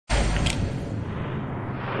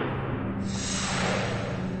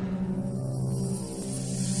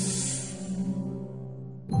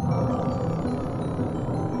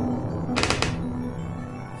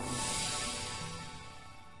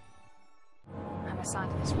a sight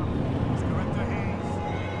of this rock.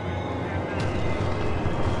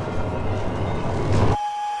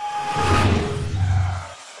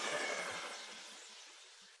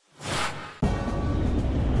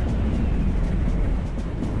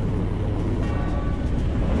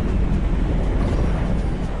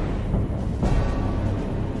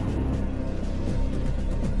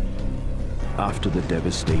 After the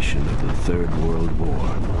devastation of the Third World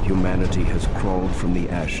War, humanity has crawled from the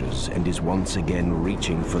ashes and is once again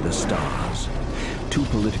reaching for the stars. Two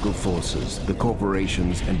political forces, the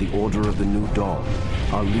corporations and the Order of the New Dawn,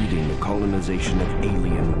 are leading the colonization of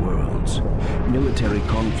alien worlds. Military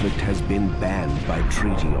conflict has been banned by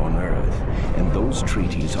treaty on Earth, and those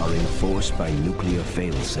treaties are enforced by nuclear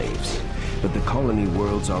failsafes. But the colony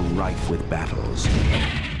worlds are rife with battles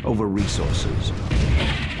over resources,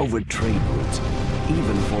 over trade routes,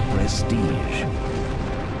 even for prestige.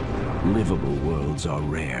 Livable worlds are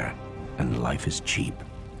rare, and life is cheap.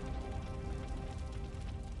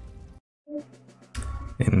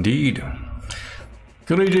 Indeed.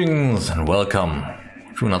 Greetings and welcome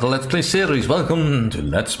to another Let's Play series. Welcome to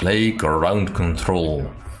Let's Play Ground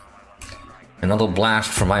Control. Another blast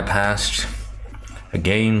from my past. A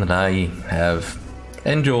game that I have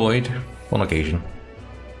enjoyed on occasion.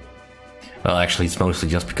 Well, actually, it's mostly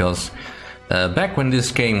just because back when this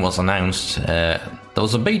game was announced, there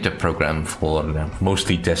was a beta program for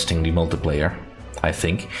mostly testing the multiplayer, I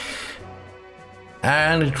think.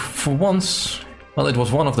 And for once, well, it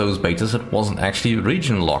was one of those betas that wasn't actually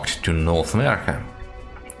region locked to North America.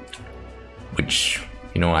 Which,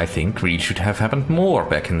 you know, I think really should have happened more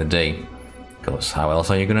back in the day. Because how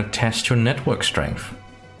else are you going to test your network strength?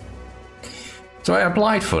 So I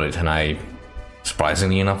applied for it and I,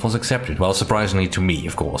 surprisingly enough, was accepted. Well, surprisingly to me,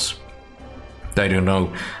 of course. I don't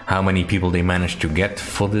know how many people they managed to get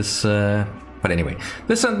for this, but anyway.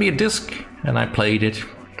 They sent me a disc and I played it.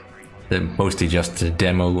 Mostly just a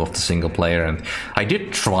demo of the single player, and I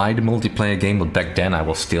did try the multiplayer game, but back then I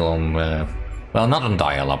was still on, well, not on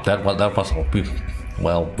dial-up, that was,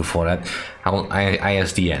 well, before that, on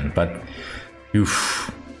ISDN, but,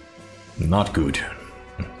 oof, not good.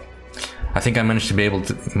 I think I managed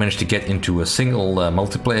to get into a single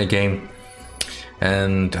multiplayer game,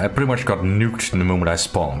 and I pretty much got nuked the moment I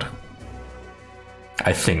spawned.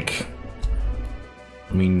 I think.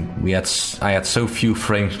 I mean, I had so few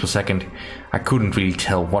frames per second, I couldn't really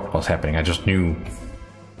tell what was happening. I just knew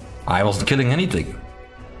I wasn't killing anything.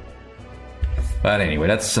 But anyway,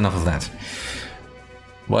 that's enough of that.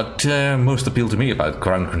 What most appealed to me about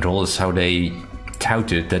Ground Control is how they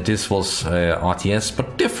touted that this was RTS,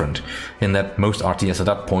 but different, in that most RTS at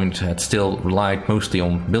that point had still relied mostly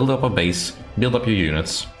on build up a base, build up your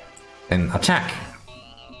units, and attack.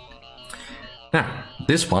 Now,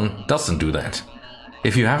 this one doesn't do that.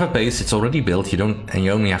 If you have a base, it's already built, you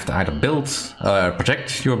only have to either build,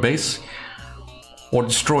 protect your base, or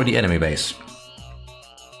destroy the enemy base.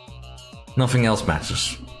 Nothing else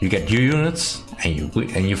matters. You get your units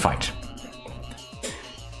and you fight,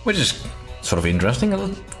 which is sort of interesting. A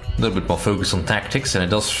little bit more focus on tactics, and it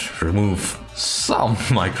does remove some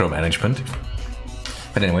micromanagement.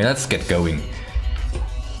 But anyway, let's get going,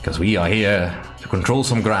 because we are here to control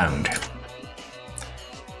some ground.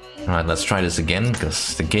 Alright, let's try this again,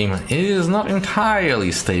 because the game is not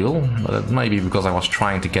entirely stable, but it might be because I was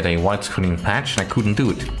trying to get a widescreen patch and I couldn't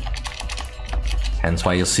do it. Hence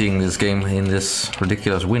why you're seeing this game in this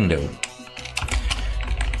ridiculous window.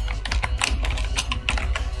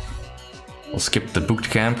 I'll skip the boot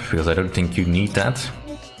camp, because I don't think you need that.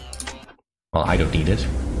 Well, I don't need it.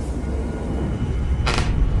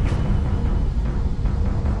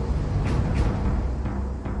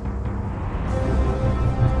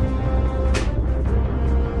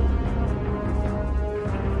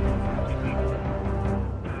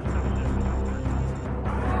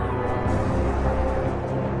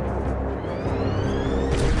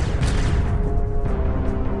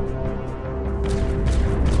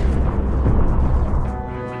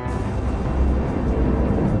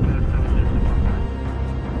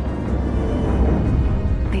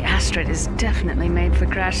 Astrid is definitely made for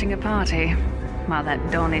crashing a party. While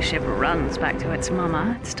that Donny ship runs back to its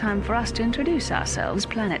mama, it's time for us to introduce ourselves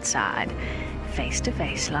planet-side,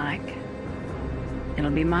 face-to-face like.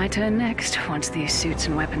 It'll be my turn next, once these suits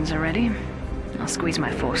and weapons are ready. I'll squeeze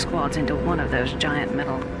my 4 squads into one of those giant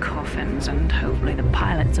metal coffins, and hopefully the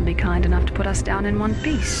pilots will be kind enough to put us down in one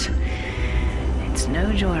piece. It's no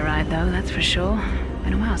joyride though, that's for sure.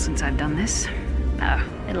 Been a while since I've done this. Oh,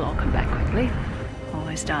 it'll all come back quickly.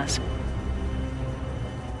 Always does.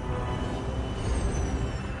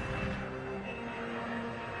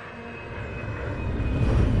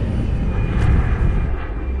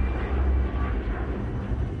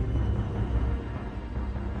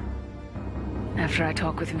 after I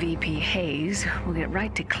talk with VP Hayes, we'll get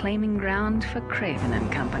right to claiming ground for Craven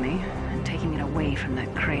and company, and taking it away from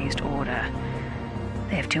that crazed order.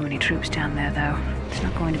 They have too many troops down there, though. It's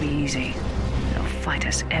not going to be easy. They'll fight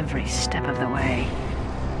us every step of the way.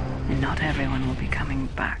 And not everyone will be coming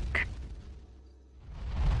back.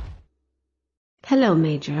 Hello,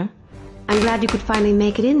 Major. I'm glad you could finally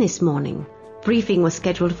make it in this morning. Briefing was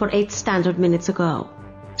scheduled for 8 standard minutes ago.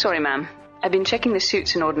 Sorry, ma'am. I've been checking the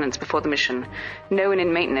suits and ordnance before the mission. No one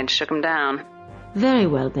in maintenance shook them down. Very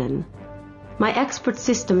well, then. My expert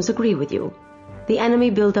systems agree with you. The enemy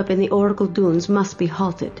buildup in the Oracle Dunes must be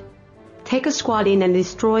halted. Take a squad in and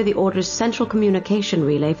destroy the Order's central communication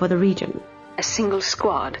relay for the region. A single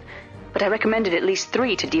squad? But I recommended at least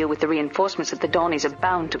 3 to deal with the reinforcements that the Dawnies are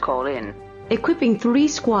bound to call in. Equipping 3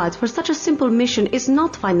 squads for such a simple mission is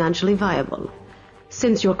not financially viable.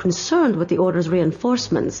 Since you're concerned with the Order's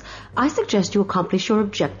reinforcements, I suggest you accomplish your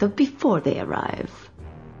objective before they arrive.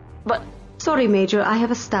 But... Sorry, Major, I have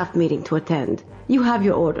a staff meeting to attend. You have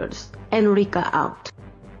your orders. Enrica out.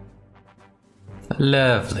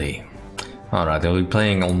 Lovely. Alright, I'll be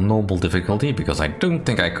playing on normal difficulty because I don't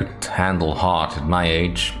think I could handle hard at my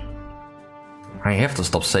age. I have to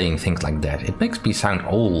stop saying things like that. It makes me sound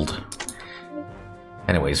old.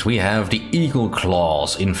 Anyways, we have the Eagle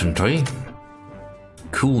Claws Infantry.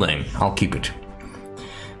 Cool name, I'll keep it.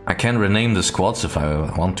 I can rename the squads if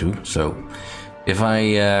I want to, so if I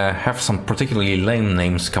have some particularly lame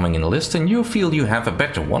names coming in the list and you feel you have a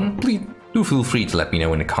better one, please do feel free to let me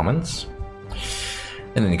know in the comments.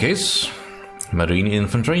 In any case, Marine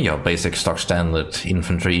Infantry, your basic stock standard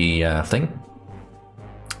infantry thing.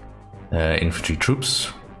 Infantry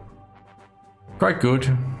troops. Quite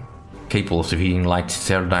good. Capable of defeating light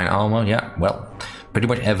Pterodyne armor, yeah, well, pretty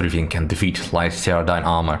much everything can defeat light Pterodyne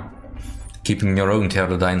armor. Keeping your own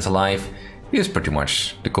Pterodynes alive is pretty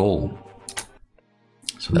much the goal.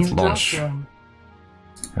 So let's launch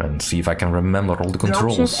and see if I can remember all the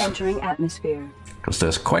controls. Entering atmosphere. Because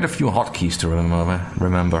there's quite a few hotkeys to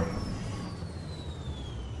remember.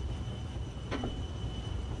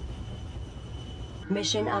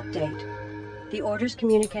 Mission update. The Order's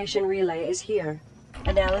communication relay is here.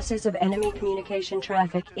 Analysis of enemy communication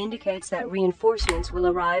traffic indicates that reinforcements will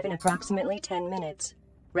arrive in approximately 10 minutes.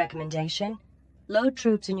 Recommendation: load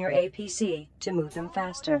troops in your APC to move them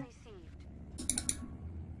faster.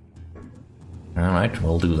 Alright,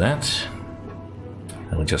 we'll do that.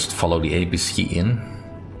 I'll just follow the APC in.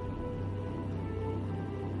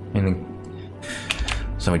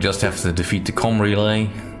 So we just have to defeat the comm relay.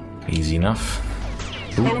 Easy enough.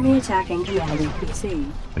 Ooh. Enemy attacking command APC.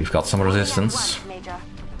 We've got some resistance.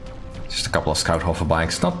 Just a couple of scout hover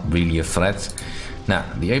bikes, not really a threat. Now,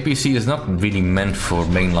 the APC is not really meant for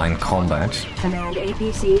mainline combat. Command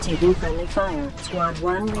APC taking friendly fire. Squad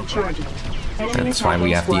 1 recharging. Enemy That's why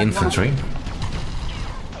we have the infantry.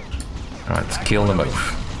 1. Alright, kill them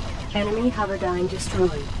both. Enemy hoverdyne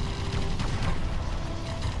destroyed.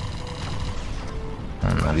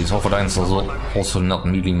 And these hoverdynes are also not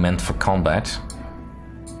really meant for combat.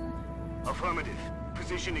 Affirmative.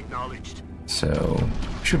 Position acknowledged. So,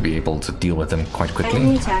 should be able to deal with them quite quickly.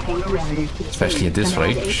 Enemy attacking command APC. Especially at this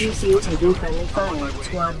Command rate. APC taking friendly fire.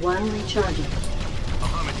 Squad 1 recharging.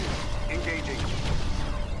 Affirmative. Engaging.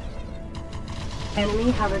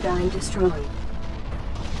 Enemy hoverdyne destroyed.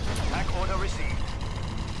 Attack order received.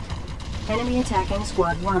 Enemy attacking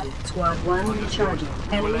Squad 1. Squad 1 recharging.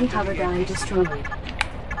 Enemy hoverdyne destroyed.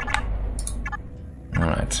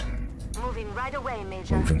 Alright. Moving right away,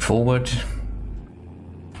 Major. Moving forward.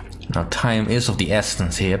 Now time is of the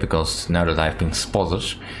essence here, because now that I've been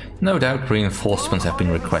spotted, no doubt reinforcements have been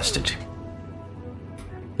requested.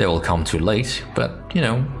 They will come too late, but, you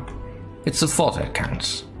know, it's the thought that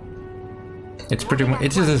counts. It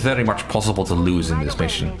is very much possible to lose in this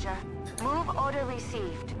mission. Move order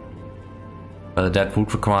received. But that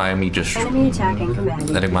would require me just Enemy attacking command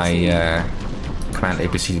letting my APC. command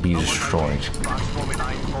APC be destroyed.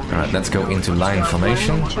 Alright, let's go into line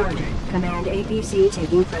formation. Recharging. Command APC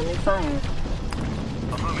taking friendly fire.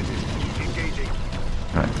 Affirmative. Engaging.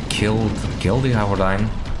 Alright, kill the hoverdyne.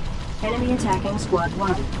 Enemy attacking Squad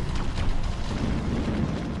 1.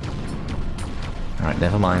 Alright,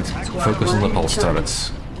 never mind. Focus on the pulse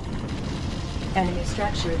turrets. Enemy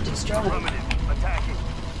structure destroyed. Affirmative. Attacking.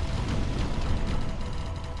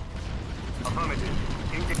 Affirmative.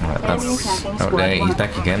 Engaging. Alright, that's... Oh, there, he's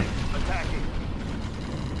back again. Attacking.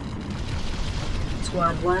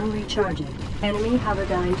 Squad 1 recharging. Enemy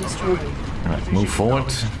hoverdyne destroyed. Alright, move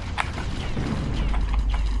forward.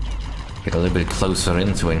 Get a little bit closer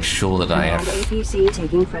in to ensure that I Command have APC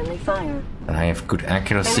taking friendly fire. good Enemy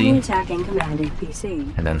accuracy, attacking Command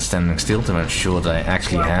APC. and then standing still to ensure that I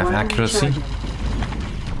actually Squad have 1 accuracy. recharging.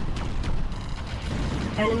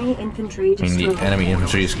 Enemy infantry I mean, destroyed. the enemy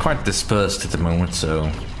infantry is quite dispersed at the moment,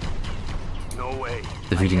 so No way.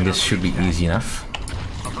 defeating this should be easy enough.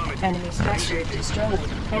 Enemy structure destroyed.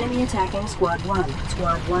 Enemy attacking Squad 1.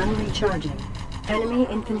 Squad 1 recharging. Enemy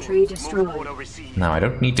infantry destroyed. Order received. Now, I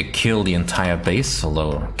don't need to kill the entire base,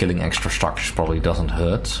 although killing extra structures probably doesn't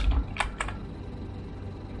hurt.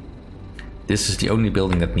 This is the only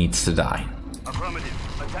building that needs to die.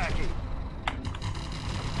 Affirmative. Attacking.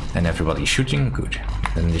 And everybody's shooting, good.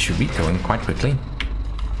 Then they should be going quite quickly.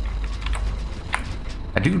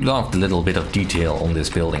 I do love the little bit of detail on this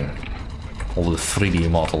building. All the 3D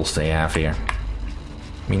models they have here.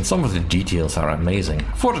 I mean, some of the details are amazing.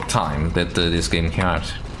 For the time that this game came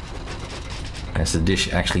out. As the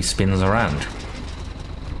dish actually spins around.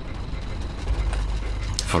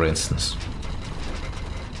 For instance.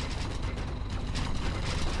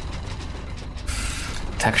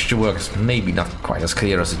 Texture work is maybe not quite as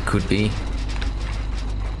clear as it could be.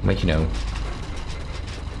 But you know.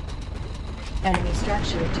 Enemy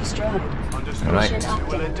structure destroyed. Understood. Alright. Mission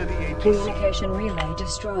We'll enter the update. APC. Communication relay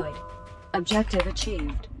destroyed. Objective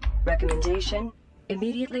achieved. Recommendation: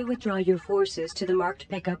 immediately withdraw your forces to the marked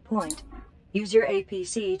pickup point. Use your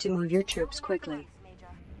APC to move your troops quickly.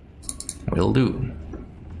 Will do.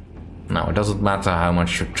 Now, it doesn't matter how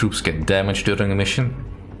much your troops get damaged during a mission.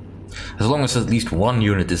 As long as at least one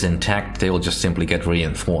unit is intact, they will just simply get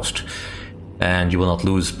reinforced. And you will not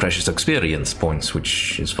lose precious experience points,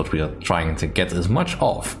 which is what we are trying to get as much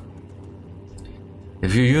of.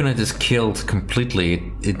 If your unit is killed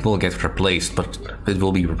completely, it will get replaced, but it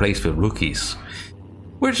will be replaced with rookies.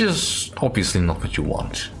 Which is obviously not what you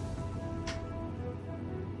want.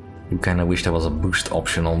 You kinda wish there was a boost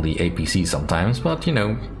option on the APC sometimes, but you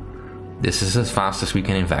know, this is as fast as we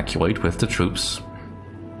can evacuate with the troops.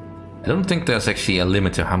 I don't think there's actually a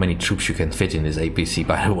limit to how many troops you can fit in this APC,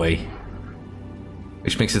 by the way.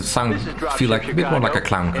 Which makes it sound, This is Dropship feel like a bit more like a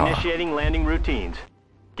clown car. Initiating landing routines.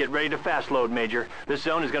 Get ready to fast load, Major. This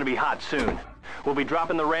zone is going to be hot soon. We'll be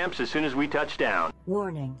dropping the ramps as soon as we touch down.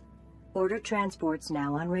 Warning. Order transports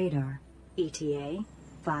now on radar. ETA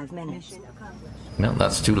 5 minutes. No,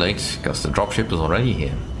 that's too late, because the dropship is already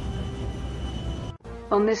here.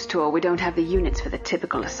 On this tour, we don't have the units for the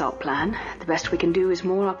typical assault plan. The best we can do is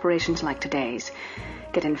more operations like today's.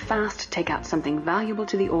 Get in fast, take out something valuable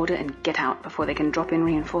to the Order, and get out before they can drop in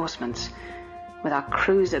reinforcements. With our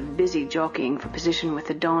cruiser busy jockeying for position with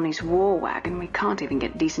the Donnie's war wagon, we can't even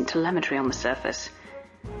get decent telemetry on the surface.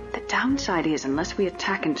 The downside is, unless we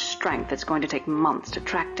attack in strength, it's going to take months to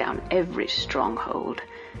track down every stronghold.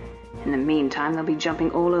 In the meantime, they'll be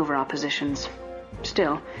jumping all over our positions.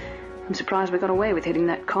 Still, I'm surprised we got away with hitting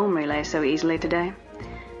that comm relay so easily today.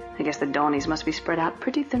 I guess the Donnies must be spread out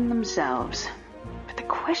pretty thin themselves. But the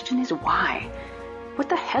question is why? What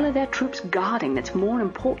the hell are their troops guarding that's more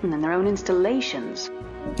important than their own installations?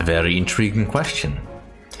 A very intriguing question.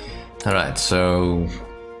 Alright, so...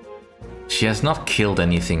 She has not killed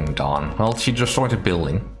anything, Dawn. Well, she destroyed a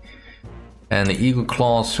building. And the Eagle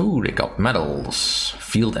Claws, ooh, they got medals.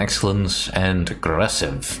 Field Excellence and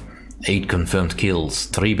Aggressive. 8 confirmed kills,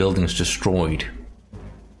 3 buildings destroyed.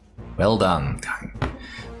 Well done.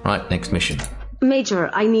 Right, next mission. Major,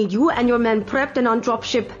 I need you and your men prepped and on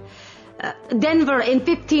dropship Denver in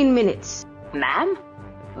 15 minutes. Ma'am?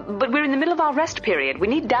 But we're in the middle of our rest period. We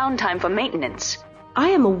need downtime for maintenance. I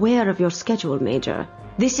am aware of your schedule, Major.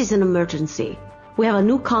 This is an emergency. We have a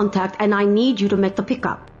new contact and I need you to make the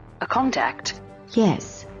pickup. A contact?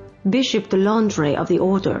 Yes. Bishop Delandre of the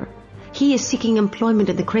Order. He is seeking employment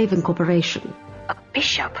in the Craven Corporation. A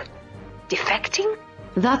bishop? Defecting?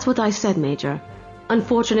 That's what I said, Major.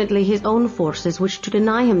 Unfortunately, his own forces wish to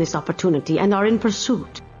deny him this opportunity and are in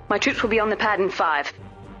pursuit. My troops will be on the pad in 5.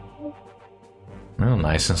 Well,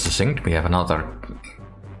 nice and succinct. We have another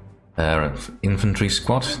infantry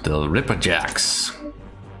squad, the Ripperjacks.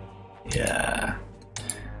 Yeah.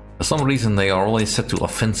 For some reason they are always set to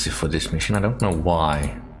offensive for this mission. I don't know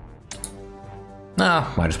why.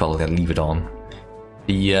 Nah, might as well leave it on.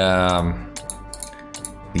 The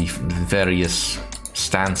various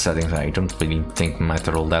stand settings I don't really think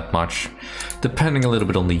matter all that much. Depending a little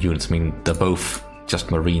bit on the units. I mean, they're both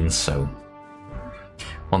just Marines, so...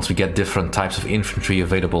 Once we get different types of infantry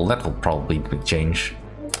available, that will probably change.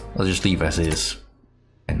 I'll just leave as is.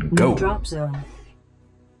 And go! New drop zone.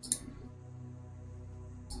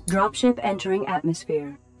 Dropship entering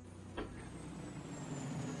atmosphere.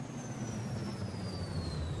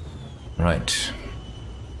 Right.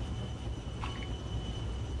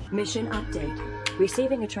 Mission update.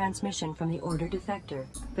 Receiving a transmission from the Order defector.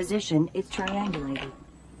 Position is triangulated.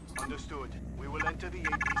 Understood. We will enter the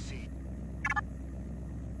APC.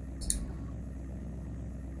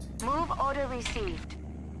 Move order received.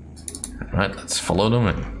 Alright, let's follow them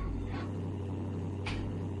in.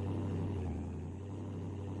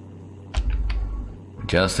 We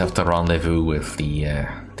just have to rendezvous with the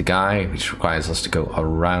guy, which requires us to go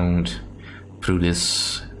around through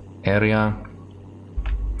this area.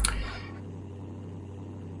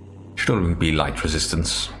 Should be light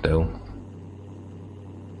resistance, though.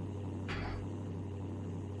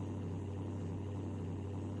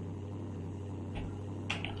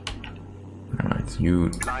 Alright, you...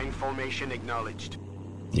 Line formation acknowledged.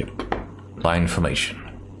 Yep. Line formation.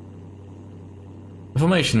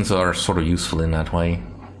 Formations are sort of useful in that way.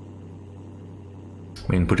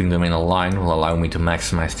 I mean, putting them in a line will allow me to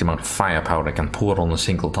maximize the amount of firepower I can pour on a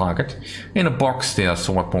single target. In a box, they are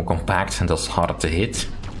somewhat more compact and thus harder to hit.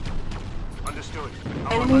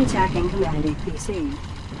 Enemy attacking command APC.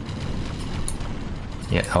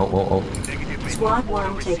 Yeah, oh. Squad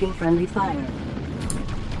 1 taking friendly fire.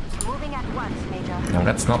 Moving at once, Major. No,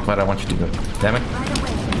 that's not where I want you to go. Damn it. Right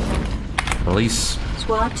away, Major. Release.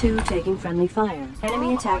 Squad 2 taking friendly fire.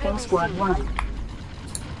 Enemy attacking Squad 1.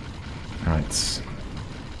 Alright.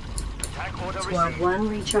 Squad 1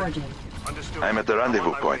 recharging. I'm at the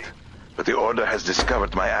rendezvous point, but the Order has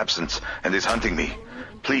discovered my absence and is hunting me.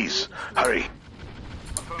 Please, hurry.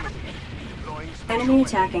 Enemy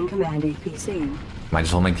attacking command APC. Might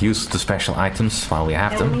as well make use of the special items while we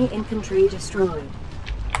have them. Enemy infantry destroyed.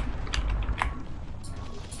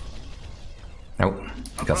 Oh,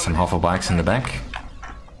 we got some hover bikes in the back.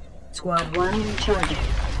 Squad 1 recharging.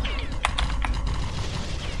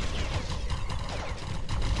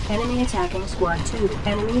 Enemy attacking Squad 2.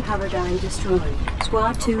 Enemy hoverdyne destroyed.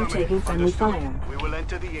 Squad 2 taking friendly fire. We will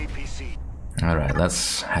enter the APC. Alright,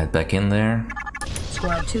 let's head back in there.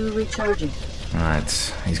 Squad 2 recharging.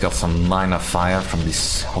 Alright, he's got some line of fire from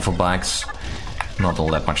these hover bikes. Not all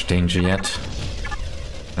that much danger yet.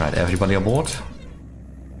 Alright, everybody aboard?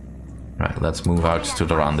 Alright, let's move out to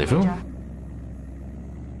the rendezvous.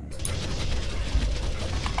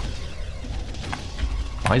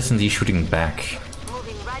 Why isn't he shooting back?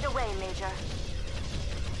 Moving right away, Major.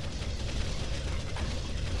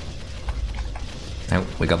 Oh,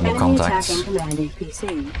 we got more Enemy contacts. attacking command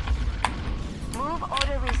APC. Move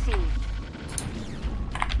order received.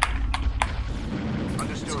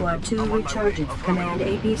 Squad 2 recharging. Command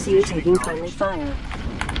APC taking friendly fire.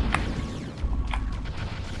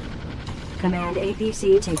 Command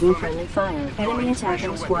APC taking friendly fire. Enemy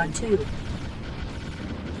attacking Squad 2.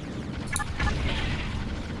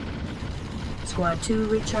 Squad 2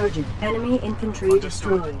 recharging. Enemy infantry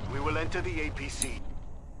destroyed. We will enter the APC.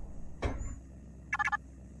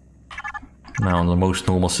 Now, under most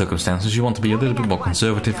normal circumstances, you want to be a little bit more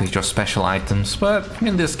conservative with your special items, but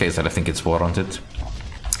in this case I don't think it's warranted.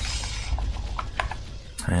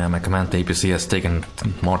 My command APC has taken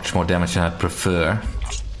much more damage than I'd prefer.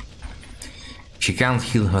 She can't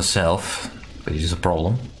heal herself, which is a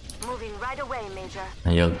problem. Moving right away, Major.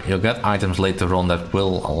 And you'll get items later on that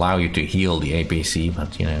will allow you to heal the APC,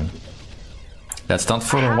 but you know, that's not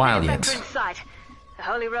for a while yet. The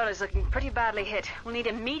Holy Roller's looking pretty badly hit. We'll need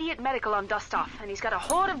immediate medical on Dustoff, and he's got a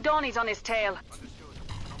horde of Dawnies on his tail.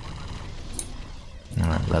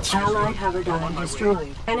 Alright, let's... Allied hoverdyne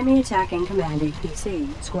destroyed. Enemy attacking command APC.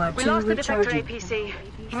 Squad 2 We lost the defector recharging. APC.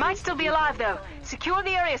 He might still be alive, though. Secure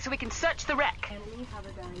the area so we can search the wreck. Enemy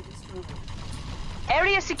hoverdyne destroyed.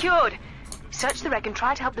 Area secured. Search the wreck and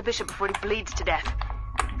try to help the bishop before he bleeds to death.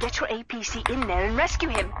 Get your APC in there and rescue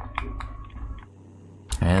him.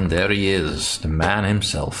 And there he is, the man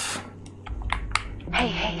himself.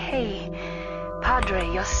 Hey. Padre,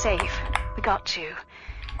 you're safe. We got you.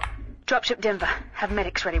 Dropship Denver. Have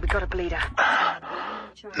medics ready. We got a bleeder.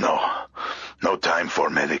 No time for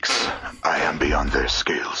medics. I am beyond their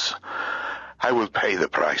skills. I will pay the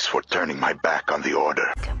price for turning my back on the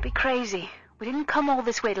Order. Don't be crazy. We didn't come all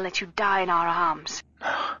this way to let you die in our arms.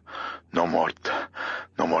 No more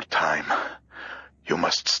time. You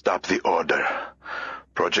must stop the Order.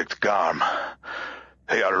 Project Garm.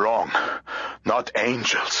 They are wrong. Not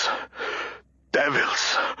angels.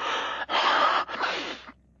 Devils.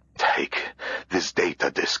 Take this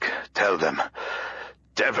data disk. Tell them.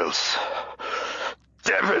 Devils.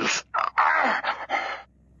 Devils.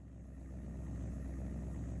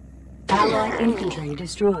 Allied infantry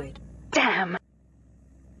destroyed. Damn!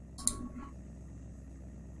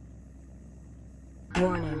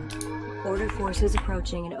 Warning. Order forces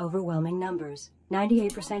approaching in overwhelming numbers.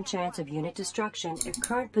 98% chance of unit destruction if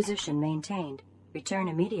current position maintained. Return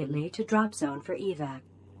immediately to drop zone for evac.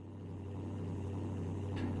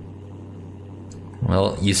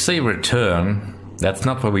 Well, you say return. That's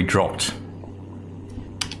not where we dropped.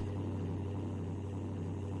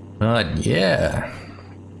 But yeah.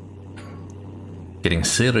 Getting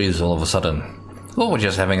serious all of a sudden. Oh, we're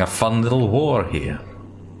just having a fun little war here.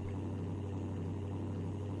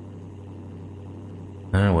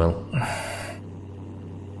 Oh well.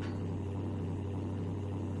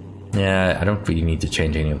 Yeah, I don't really need to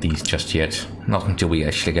change any of these just yet. Not until we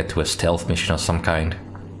actually get to a stealth mission of some kind.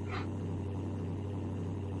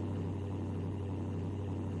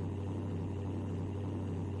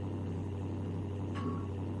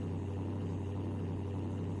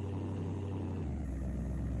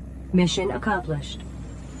 Mission accomplished.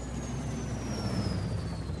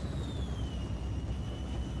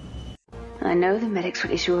 I know the medics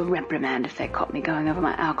would issue a reprimand if they caught me going over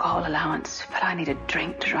my alcohol allowance, but I need a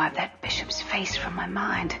drink to drive that bishop's face from my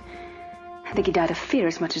mind. I think he died of fear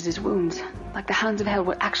as much as his wounds, like the hounds of hell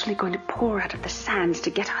were actually going to pour out of the sands to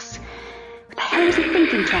get us. What the hell was he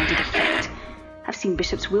thinking trying to defect? I've seen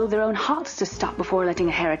bishops will their own hearts to stop before letting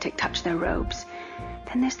a heretic touch their robes.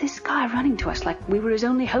 Then there's this guy running to us like we were his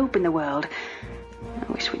only hope in the world.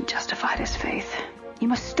 I wish we'd justified his faith. You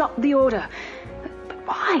must stop the order. But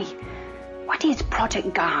why? What is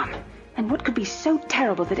Project Garm? And what could be so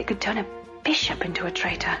terrible that it could turn a bishop into a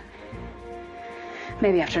traitor?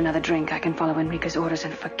 Maybe after another drink I can follow Enrica's orders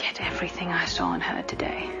and forget everything I saw and heard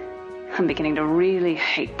today. I'm beginning to really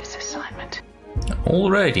hate this assignment.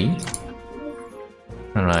 Already?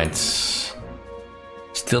 Alright.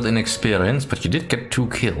 Still inexperienced, but you did get 2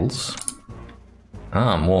 kills.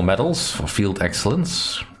 Ah, more medals for field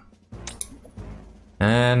excellence.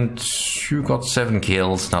 And you got 7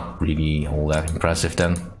 kills, not really all that impressive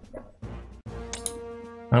then.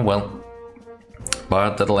 Oh well.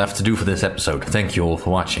 But that'll have to do for this episode. Thank you all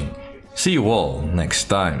for watching. See you all next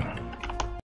time.